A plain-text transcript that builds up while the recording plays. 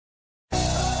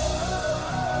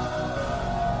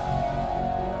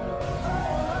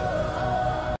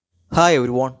Hi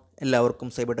every one, എല്ലാവർക്കും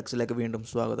cyber ടെക്സിലേക്ക് വീണ്ടും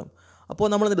സ്വാഗതം. അപ്പോൾ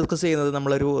നമ്മളിന്ന് ഡിസ്കസ് ചെയ്യുന്നത്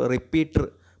നമ്മളൊരു റിപ്പീറ്റർ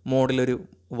മോഡിലൊരു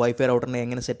വൈഫൈ റൗട്ടറിനെ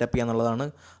എങ്ങനെ സെറ്റപ്പ് ചെയ്യുക എന്നുള്ളതാണ്.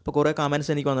 അപ്പോൾ കുറേ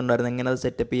കമൻറ്റ്സ് എനിക്ക് വന്നിട്ടുണ്ടായിരുന്നു, എങ്ങനെ അത്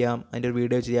സെറ്റപ്പ് ചെയ്യാം, അതിൻ്റെ ഒരു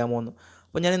വീഡിയോ ചെയ്യാമോ എന്ന്.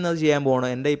 അപ്പോൾ ഞാൻ ഇന്നത് ചെയ്യാൻ പോവാണ്.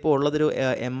 എൻ്റെ ഇപ്പോൾ ഉള്ളതൊരു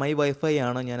MI വൈഫൈ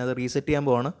ആണ്, ഞാനത് റീസെറ്റ് ചെയ്യാൻ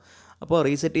പോവാണ്. അപ്പോൾ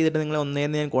റീസെറ്റ് ചെയ്തിട്ട് നിങ്ങളെ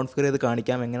ഒന്നേന്ന് ഞാൻ കോൺഫിഗർ ചെയ്ത്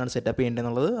കാണിക്കാം എങ്ങനെയാണ് സെറ്റപ്പ്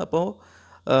ചെയ്യേണ്ടതെന്നുള്ളത്. അപ്പോൾ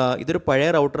ഇതൊരു പഴയ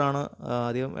റൗട്ടറാണ്,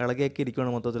 ആദ്യം ഇളകിയൊക്കെ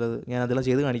ഇരിക്കുകയാണ് മൊത്തത്തിലത്. ഞാൻ അതെല്ലാം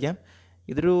ചെയ്ത് കാണിക്കാം.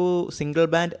 ഇതൊരു single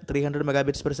band 300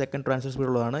 Mbps transfer speed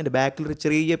ഉള്ളതാണ്. അതിൻ്റെ ബാക്കിലൊരു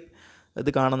ചെറിയ ഇത്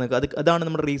കാണുന്നത് അതാണ്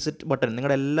നമ്മുടെ റീസെറ്റ് ബട്ടൺ.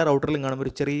 നിങ്ങളുടെ എല്ലാ റൗട്ടറിലും കാണുമ്പോൾ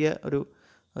ഒരു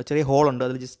ചെറിയ ഹോളുണ്ട്.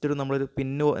 അതിൽ ജസ്റ്റ് ഒരു നമ്മളൊരു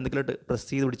പിന്നോ എന്തെങ്കിലും പ്രസ്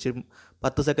ചെയ്ത് പിടിച്ച്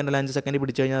 10 സെക്കൻഡ് അല്ലെങ്കിൽ 5 സെക്കൻഡ്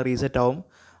പിടിച്ച് കഴിഞ്ഞാൽ റീസെറ്റ് ആവും.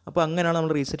 അപ്പോൾ അങ്ങനെയാണ്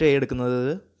നമ്മൾ റീസെറ്റ്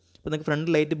ചെയ്തെടുക്കുന്നത്. അപ്പോൾ നിങ്ങൾക്ക് ഫ്രണ്ട്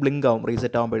ലൈറ്റ് ബ്ലിങ്ക് ആവും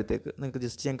റീസെറ്റ് ആകുമ്പോഴത്തേക്ക്. നിങ്ങൾക്ക്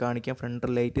ജസ്റ്റ് ഞാൻ കാണിക്കാം. ഫ്രണ്ട്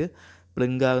ലൈറ്റ്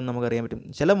ബ്ലിങ്ക് ആകും, നമുക്കറിയാൻ പറ്റും.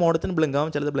 ചില മോഡത്തിന് ബ്ലിങ്ക് ആവും,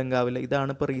 ചിലത് ബ്ലിങ്ക് ആവില്ല.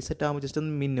 ഇതാണ് ഇപ്പോൾ റീസെറ്റ് ആകുമ്പോൾ ജസ്റ്റ്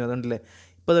ഒന്ന് മിന്നു, അതുകൊണ്ടല്ലേ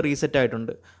ഇപ്പോൾ അത് റീസെറ്റ്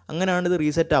ആയിട്ടുണ്ട്. അങ്ങനെയാണ് ഇത്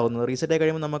റീസെറ്റ് ആവുന്നത്. റീസെറ്റ് ആയി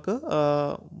കഴിയുമ്പോൾ നമുക്ക്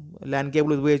ലാൻ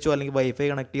കേബിൾ ഉപയോഗിച്ചോ അല്ലെങ്കിൽ വൈഫൈ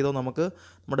കണക്ട് ചെയ്തോ നമുക്ക്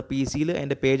നമ്മുടെ PC-യിൽ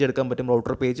അതിൻ്റെ പേജ് എടുക്കാൻ പറ്റും.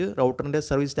 Router page, റൗട്ടറിൻ്റെ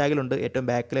service ടാഗിലുണ്ട്. ഏറ്റവും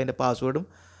ബാക്കിൽ അതിൻ്റെ പാസ്വേഡും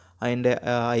അതിൻ്റെ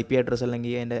IP അഡ്രസ്സ്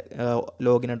അല്ലെങ്കിൽ അതിൻ്റെ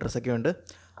ലോഗിൻ അഡ്രസ്സൊക്കെ ഉണ്ട്.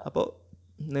 അപ്പോൾ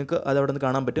നിങ്ങൾക്ക് അതവിടെ നിന്ന്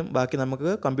കാണാൻ പറ്റും. ബാക്കി നമുക്ക്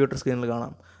കമ്പ്യൂട്ടർ സ്ക്രീനിൽ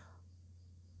കാണാം.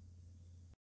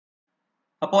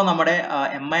 അപ്പോൾ നമ്മുടെ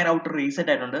MI റൗട്ടർ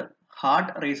റീസെറ്റ് ആയിട്ടുണ്ട്.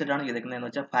 ഹാർഡ് റീസെറ്റ് ആണ് ചെയ്തേക്കുന്നത്, എന്ന്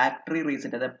വെച്ചാൽ ഫാക്ടറി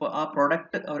റീസെറ്റ്. അതപ്പോൾ ആ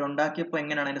പ്രൊഡക്റ്റ് അവരുണ്ടാക്കിയപ്പോൾ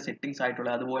എങ്ങനെയാണ് അതിൻ്റെ സെറ്റിംഗ്സ്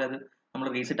ആയിട്ടുള്ളത് അതുപോലെ അത് നമ്മൾ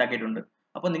റീസെറ്റ് ആക്കിയിട്ടുണ്ട്.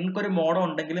 അപ്പോൾ നിങ്ങൾക്കൊരു മോഡം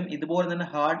ഉണ്ടെങ്കിലും ഇതുപോലെ തന്നെ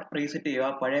ഹാർഡ് റീസെറ്റ് ചെയ്യുക.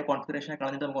 പഴയ കോൺഫിഗറേഷനെ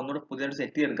കളഞ്ഞിട്ട് നമുക്ക് ഒന്നുകൂടെ പുതിയതായിട്ട്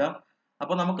സെറ്റ് ചെയ്തെടുക്കാം.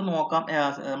 അപ്പോൾ നമുക്ക് നോക്കാം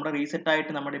നമ്മുടെ റീസെറ്റ്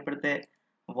ആയിട്ട് നമ്മുടെ ഇപ്പോഴത്തെ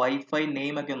വൈഫൈ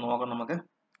നെയിം ഒക്കെ ഒന്ന് നോക്കാം നമുക്ക്.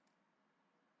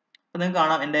 അപ്പോൾ നിങ്ങൾക്ക്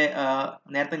കാണാം എൻ്റെ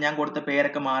നേരത്തെ ഞാൻ കൊടുത്ത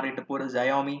പേരൊക്കെ മാറിയിട്ട് ഇപ്പോൾ ഒരു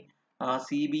Xiaomi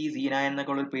CB09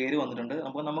 എന്നൊക്കെ ഉള്ള ഒരു പേര് വന്നിട്ടുണ്ട്.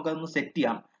 അപ്പോൾ നമുക്കതൊന്ന് സെറ്റ്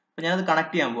ചെയ്യാം. അപ്പോൾ ഞാനത്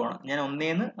കണക്ട് ചെയ്യാൻ പോവാണ്. ഞാൻ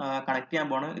ഒന്നേന്ന് കണക്ട് ചെയ്യാൻ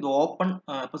പോവാണ്. ഇത് ഓപ്പൺ,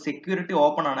 ഇപ്പോൾ സെക്യൂരിറ്റി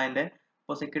ഓപ്പൺ ആണ് അതിൻ്റെ.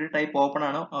 അപ്പോൾ സെക്യൂരിറ്റി ടൈപ്പ് ഓപ്പൺ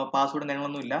ആണ്, പാസ്വേഡും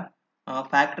കാര്യങ്ങളൊന്നും ഇല്ല.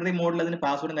 ഫാക്ടറി മോഡിൽ അതിന്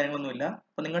പാസ്വേഡും കാര്യങ്ങളൊന്നും ഇല്ല.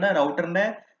 അപ്പോൾ നിങ്ങളുടെ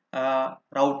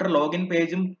റൗട്ടർ ലോഗിൻ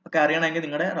പേജും ഒക്കെ അറിയണമെങ്കിൽ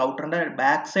നിങ്ങളുടെ റൗട്ടറിന്റെ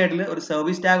ബാക്ക് സൈഡിൽ ഒരു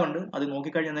സർവീസ് ടാഗ് ഉണ്ട്. അത്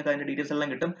നോക്കിക്കഴിഞ്ഞാൽ നിങ്ങൾക്ക് അതിന്റെ ഡീറ്റെയിൽസ്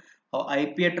എല്ലാം കിട്ടും.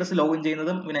 IP അഡ്രസ് ലോഗിൻ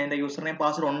ചെയ്യുന്നതും പിന്നെ അതിന്റെ യൂസർ നെയിം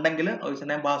പാസ്വേഡ് ഉണ്ടെങ്കിൽ യൂസർ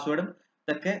നെയിം പാസ്വേഡും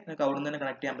ഇതൊക്കെ നിങ്ങൾക്ക് അവിടെ നിന്ന് തന്നെ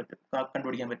കണക്ട് ചെയ്യാൻ പറ്റും,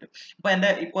 കണ്ടുപിടിക്കാൻ പറ്റും. അപ്പൊ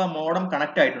ഇപ്പോൾ മോഡം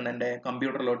കണക്ട് ആയിട്ടുണ്ട് എൻ്റെ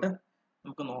കമ്പ്യൂട്ടറിലോട്ട്.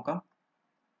 നമുക്ക് നോക്കാം.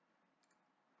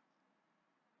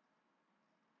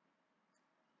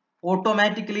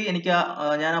 ഓട്ടോമാറ്റിക്കലി എനിക്ക്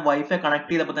ഞാൻ ആ വൈഫൈ കണക്ട്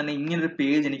ചെയ്തപ്പോൾ തന്നെ ഇങ്ങനൊരു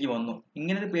പേജ് എനിക്ക് വന്നു.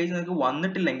 ഇങ്ങനൊരു പേജ് നിങ്ങൾക്ക്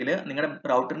വന്നിട്ടില്ലെങ്കിൽ നിങ്ങളുടെ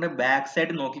റൗട്ടറിന്റെ ബാക്ക്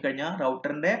സൈഡ് നോക്കിക്കഴിഞ്ഞാൽ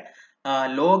റൗട്ടറിന്റെ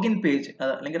ലോഗിൻ പേജ്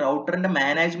അല്ലെങ്കിൽ റൗട്ടറിന്റെ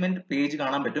മാനേജ്മെന്റ് പേജ്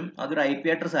കാണാൻ പറ്റും. അതൊരു IP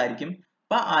അഡ്രസ് ആയിരിക്കും.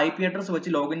 അപ്പൊ ആ IP അഡ്രസ്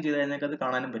വെച്ച് ലോഗിൻ ചെയ്ത് കഴിഞ്ഞാൽ അത്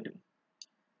കാണാനും പറ്റും.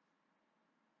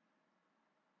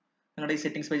 നിങ്ങളുടെ ഈ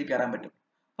സെറ്റിംഗ്സ് പേജ് കയറാൻ പറ്റും.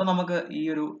 അപ്പൊ നമുക്ക് ഈ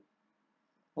ഒരു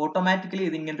ഓട്ടോമാറ്റിക്കലി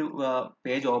ഇതിങ്ങനൊരു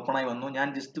പേജ് ഓപ്പൺ ആയി വന്നു. ഞാൻ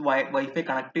ജസ്റ്റ് വൈഫൈ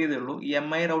കണക്ട് ചെയ്തേ ഉള്ളൂ. ഈ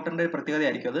MI റൗട്ടറിന്റെ ഒരു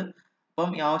പ്രത്യേകതയായിരിക്കും അത്. അപ്പം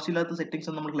ആവശ്യമില്ലാത്ത സെറ്റിംഗ്സ്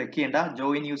ഒന്നും നമ്മൾ ക്ലിക്ക് ചെയ്യേണ്ട.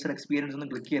 ജോയിൻ യൂസർ എക്സ്പീരിയൻസ് ഒന്നും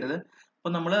ക്ലിക്ക് ചെയ്യരുത്.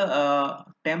 അപ്പൊ നമ്മൾ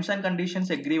ടേംസ് ആൻഡ്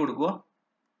കണ്ടീഷൻസ് എഗ്രി കൊടുക്കുക.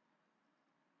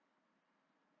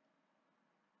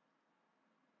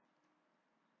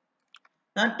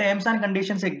 ഞാൻ ടേംസ് ആൻഡ്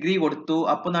കണ്ടീഷൻസ് എഗ്രി കൊടുത്തു.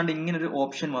 അപ്പോൾ നാണ്ട് ഇങ്ങനെ ഒരു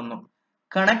ഓപ്ഷൻ വന്നു,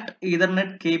 connect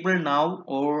Ethernet cable now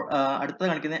or അടുത്തത്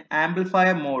കാണിക്കുന്നത്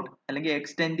ആംപ്ലിഫയർ മോഡ് അല്ലെങ്കിൽ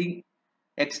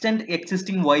എക്സ്റ്റെൻഡ്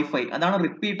എക്സിസ്റ്റിംഗ് വൈഫൈ. അതാണ്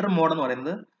റിപ്പീറ്റർ മോഡ് എന്ന്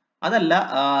പറയുന്നത്. അതല്ല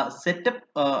സെറ്റപ്പ്,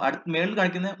 മേളിൽ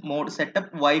കാണിക്കുന്ന മോഡ്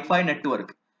സെറ്റപ്പ് വൈഫൈ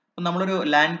നെറ്റ്വർക്ക്. അപ്പൊ നമ്മളൊരു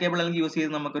ലാൻ കേബിൾ അല്ലെങ്കിൽ യൂസ്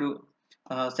ചെയ്ത് നമുക്കൊരു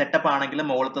സെറ്റപ്പ് ആണെങ്കിൽ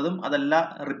മുകളത്തതും, അതല്ല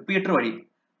റിപ്പീറ്റർ വഴി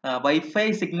വൈഫൈ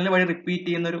സിഗ്നൽ വഴി റിപ്പീറ്റ്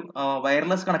ചെയ്യുന്ന ഒരു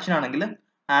വയർലെസ് കണക്ഷൻ ആണെങ്കിൽ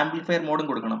ആംപ്ലിഫയർ മോഡും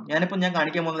കൊടുക്കണം. ഞാൻ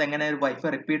കാണിക്കാൻ പോകുന്നത് എങ്ങനെ ഒരു വൈഫൈ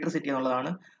റിപ്പീറ്റർ സെറ്റ്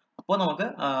ചെയ്യുന്നുള്ളതാണ്. അപ്പോൾ നമുക്ക്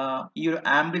ഈ ഒരു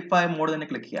ആംപ്ലിഫയർ മോഡ് തന്നെ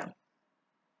ക്ലിക്ക് ചെയ്യാം.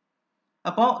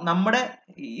 അപ്പോൾ നമ്മുടെ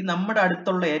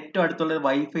അടുത്തുള്ള ഏറ്റവും അടുത്തുള്ള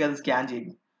വൈഫൈ അത് സ്കാൻ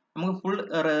ചെയ്യും. നമുക്ക് ഫുൾ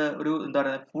ഒരു എന്താ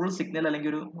പറയുക, ഫുൾ സിഗ്നൽ അല്ലെങ്കിൽ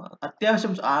ഒരു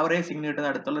അത്യാവശ്യം ആവറേജ് സിഗ്നൽ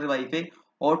കിട്ടുന്ന അടുത്തുള്ള ഒരു വൈഫൈ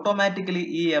ഓട്ടോമാറ്റിക്കലി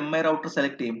ഈ MI റൗട്ടർ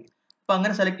സെലക്ട് ചെയ്യും. അപ്പൊ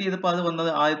അങ്ങനെ സെലക്ട് ചെയ്തപ്പോൾ അത് വന്നത്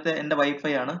ആദ്യത്തെ എൻ്റെ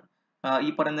വൈഫൈ ആണ്.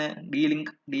 ഈ പറയുന്ന D-Link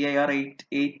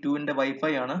DIR882ന്റെ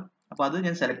വൈഫൈ ആണ്. അപ്പൊ അത്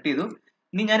ഞാൻ സെലക്ട് ചെയ്തു.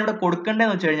 ഇനി ഞാൻ ഇവിടെ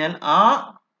കൊടുക്കേണ്ടതെന്ന് വെച്ച് കഴിഞ്ഞാൽ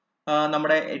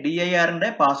നമ്മുടെ DIR-ന്റെ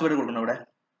പാസ്വേഡ് കൊടുക്കണം ഇവിടെ.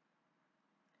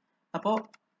 അപ്പോൾ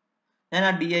ഞാൻ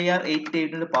ആ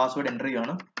DIR882ന്റെ പാസ്വേഡ് എൻ്റർ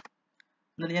ചെയ്യുകയാണ്.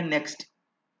 എന്നിട്ട് ഞാൻ നെക്സ്റ്റ്.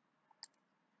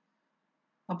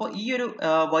 അപ്പോൾ ഈ ഒരു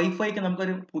വൈഫൈക്ക്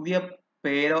നമുക്കൊരു പുതിയ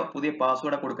പേരോ പുതിയ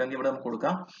പാസ്വേഡോ കൊടുക്കാമെങ്കിൽ ഇവിടെ നമുക്ക്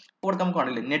കൊടുക്കാം. നമുക്ക്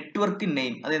കാണില്ലേ നെറ്റ്വർക്ക്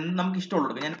നെയിം, അത് നമുക്ക് ഇഷ്ടമുള്ള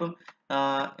കൊടുക്കാം. ഞാനിപ്പം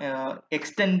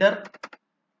എക്സ്റ്റെൻഡർ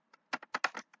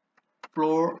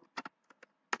ഫ്ലോർ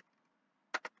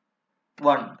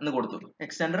 1 എന്ന് കൊടുത്തു.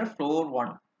 Extender floor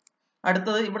 1.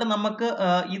 അടുത്തത് ഇവിടെ നമുക്ക്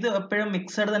ഇത് എപ്പോഴും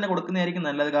മിക്സഡ് തന്നെ കൊടുക്കുന്നതായിരിക്കും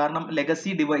നല്ലത്. കാരണം ലെഗസി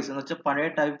ഡിവൈസ് എന്ന് വെച്ചാൽ പഴയ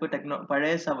ടൈപ്പ്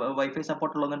പഴയ വൈഫൈ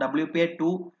സപ്പോർട്ട് ഉള്ള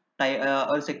WPA2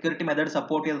 ഒരു സെക്യൂരിറ്റി മെത്തേഡ്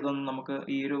സപ്പോർട്ട് ചെയ്തതൊന്നും നമുക്ക്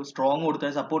ഈ ഒരു സ്ട്രോങ്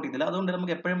കൊടുത്താൽ സപ്പോർട്ട് ചെയ്തില്ല. അതുകൊണ്ട്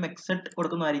നമുക്ക് എപ്പോഴും മിക്സഡ്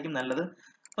കൊടുക്കുന്നതായിരിക്കും നല്ലത്.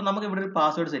 അപ്പൊ നമുക്ക് ഇവിടെ ഒരു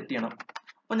പാസ്വേഡ് സെറ്റ് ചെയ്യണം.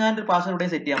 അപ്പൊ ഞാനൊരു പാസ്വേഡ് ഇവിടെ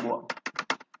സെറ്റ് ചെയ്യാൻ പോവാം.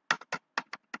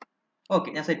 ഓക്കെ,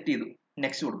 ഞാൻ സെറ്റ് ചെയ്തു.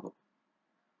 നെക്സ്റ്റ് കൊടുക്കും.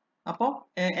 അപ്പോൾ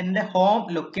എൻ്റെ ഹോം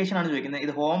ലൊക്കേഷൻ ആണ് ചോദിക്കുന്നത്.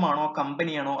 ഇത് ഹോം ആണോ,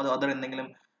 കമ്പനി ആണോ, അതോ അതർ എന്തെങ്കിലും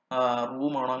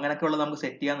റൂം ആണോ, അങ്ങനെയൊക്കെ ഉള്ളത് നമുക്ക്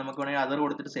സെറ്റ് ചെയ്യാം. നമുക്ക് വേണമെങ്കിൽ അതർ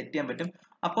കൊടുത്തിട്ട് സെറ്റ് ചെയ്യാൻ പറ്റും.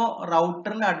 അപ്പോൾ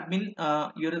റൗട്ടറിന്റെ അഡ്മിൻ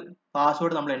ഈ ഒരു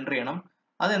പാസ്വേഡ് നമ്മൾ എൻ്റർ ചെയ്യണം.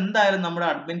 അതെന്തായാലും നമ്മുടെ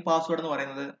അഡ്മിൻ പാസ്വേഡ് എന്ന്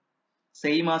പറയുന്നത്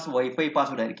സെയിം ആസ് വൈഫൈ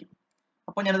പാസ്വേഡ് ആയിരിക്കും.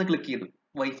 അപ്പോൾ ഞാനത് ക്ലിക്ക് ചെയ്തു,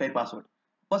 വൈഫൈ പാസ്വേഡ്.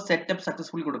 അപ്പോൾ സെറ്റപ്പ്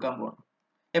സക്സസ്ഫുള്ളി കൊടുക്കാൻ പോകണം.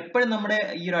 എപ്പോഴും നമ്മുടെ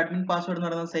ഈ ഒരു അഡ്മിൻ പാസ്വേഡ് എന്ന്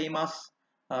പറയുന്നത് സെയിം ആസ്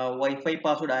വൈഫൈ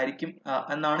പാസ്വേഡ് ആയിരിക്കും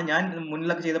എന്നാണ് ഞാൻ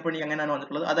മുന്നിലൊക്കെ ചെയ്തപ്പോൾ എനിക്ക് അങ്ങനെയാണ്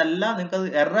വന്നിട്ടുള്ളത്. അതല്ല നിങ്ങൾക്ക് അത്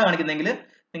എറർ കാണിക്കുന്നെങ്കിൽ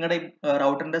നിങ്ങളുടെ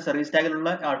റൗട്ടറിന്റെ സർവീസ് ടാഗിലുള്ള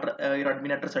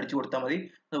അഡ്മിൻ അഡ്രസ് അടിച്ചു കൊടുത്താൽ മതി,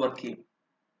 അത് വർക്ക് ചെയ്യും.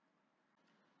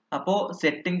 അപ്പോൾ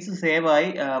സെറ്റിംഗ്സ് സേവ് ആയി,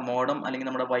 മോഡം അല്ലെങ്കിൽ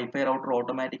നമ്മുടെ വൈഫൈ റൗട്ടർ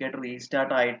ഓട്ടോമാറ്റിക് ആയിട്ട്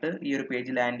റീസ്റ്റാർട്ട് ആയിട്ട് ഈ ഒരു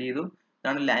പേജ് ലാൻഡ് ചെയ്തു.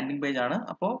 ഇതാണ് ലാൻഡിംഗ് പേജ് ആണ്.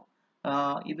 അപ്പോൾ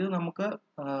ഇത് നമുക്ക്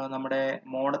നമ്മുടെ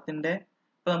മോഡത്തിന്റെ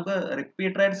ഇപ്പൊ നമുക്ക്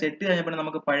റിപ്പീറ്റർ ആയിട്ട് സെറ്റ് കഴിഞ്ഞപ്പോൾ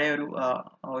നമുക്ക് പഴയ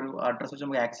ഒരു അഡ്രസ് വെച്ച്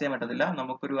നമുക്ക് ആക്സസ് ചെയ്യാൻ പറ്റത്തില്ല.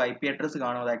 നമുക്കൊരു IP അഡ്രസ്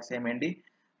കാണും അത് ആക്സസ് ചെയ്യാൻ വേണ്ടി.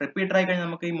 റിപ്പീറ്റർ ആയി കഴിഞ്ഞാൽ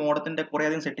നമുക്ക് ഈ മോഡത്തിന്റെ കുറെ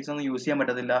അധികം സെറ്റിംഗ്സ് ഒന്നും യൂസ് ചെയ്യാൻ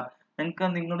പറ്റത്തില്ല. നിങ്ങൾക്ക്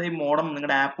നിങ്ങളുടെ ഈ മോഡം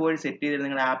നിങ്ങളുടെ ആപ്പ് വഴി സെറ്റ് ചെയ്ത്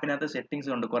നിങ്ങളുടെ ആപ്പിനകത്ത് സെറ്റിംഗ്സ്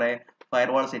ഉണ്ട്, കുറെ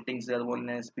ഫയർവാൾ സെറ്റിംഗ്സ്, അതുപോലെ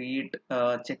തന്നെ സ്പീഡ്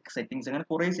ചെക്ക് സെറ്റിംഗ്സ്, അങ്ങനെ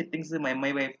കുറെ സെറ്റിംഗ്സ് Mi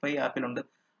WiFi ആപ്പിലുണ്ട്.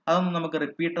 അതൊന്നും നമുക്ക്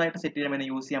റിപ്പീറ്റർ ആയിട്ട് സെറ്റ് ചെയ്യാൻ വേണ്ടി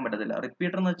യൂസ് ചെയ്യാൻ പറ്റത്തില്ല.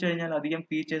 റിപ്പീറ്റർ എന്ന് വെച്ച് കഴിഞ്ഞാൽ അധികം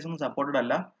ഫീച്ചേഴ്സ് ഒന്നും സപ്പോർട്ടഡ്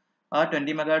അല്ല. ആ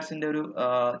 20 മെഗാഹെർട്സിന്റെ ഒരു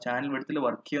ചാനൽ വിഡ്ത്തിൽ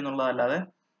വർക്ക് ചെയ്യുമെന്നുള്ളതല്ലാതെ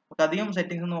നമുക്ക് അധികം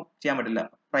സെറ്റിംഗ്സ് ഒന്നും ചെയ്യാൻ പറ്റില്ല.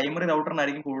 പ്രൈമറി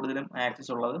റൗട്ടറിനായിരിക്കും കൂടുതലും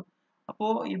ആക്സസ് ഉള്ളത്.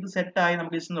 അപ്പോൾ ഇത് സെറ്റായി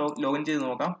നമുക്ക് ജസ്റ്റ് ലോഗിൻ ചെയ്ത്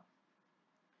നോക്കാം.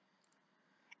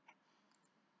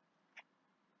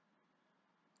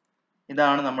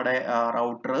 ഇതാണ് നമ്മുടെ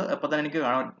റൗട്ടർ. അപ്പോൾ തന്നെ എനിക്ക്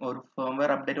കാണാം ഒരു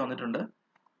ഫേംവെയർ അപ്ഡേറ്റ് വന്നിട്ടുണ്ട്.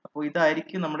 അപ്പോൾ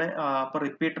ഇതായിരിക്കും നമ്മുടെ അപ്പോൾ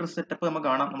റിപ്പീറ്റർ സെറ്റപ്പ് നമുക്ക്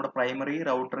കാണാം. നമ്മുടെ പ്രൈമറി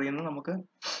റൗട്ടറിൽ നിന്ന് നമുക്ക്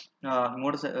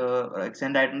ഇങ്ങോട്ട്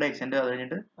എക്സ്റ്റെൻഡ് ആയിട്ടുണ്ട്. എക്സ്റ്റെൻഡ് അത്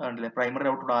കഴിഞ്ഞിട്ട് ഉണ്ടല്ലേ പ്രൈമറി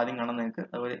റൗട്ടർ ആദ്യം കാണാം നിങ്ങൾക്ക്,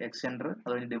 അതുപോലെ എക്സ്റ്റെൻഡർ,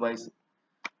 അത് കഴിഞ്ഞ് ഡിവൈസ്.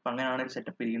 അപ്പം അങ്ങനെയാണ് ഒരു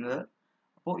സെറ്റപ്പ് ഇരിക്കുന്നത്.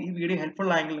 അപ്പോൾ ഈ വീഡിയോ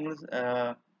ഹെൽപ്ഫുൾ ആയെങ്കിൽ നിങ്ങൾ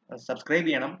സബ്സ്ക്രൈബ്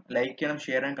ചെയ്യണം, ലൈക്ക് ചെയ്യണം,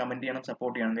 ഷെയർ ചെയ്യണം, കമന്റ് ചെയ്യണം,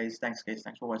 സപ്പോർട്ട് ചെയ്യണം ഗൈസ്.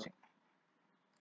 Thanks for watching.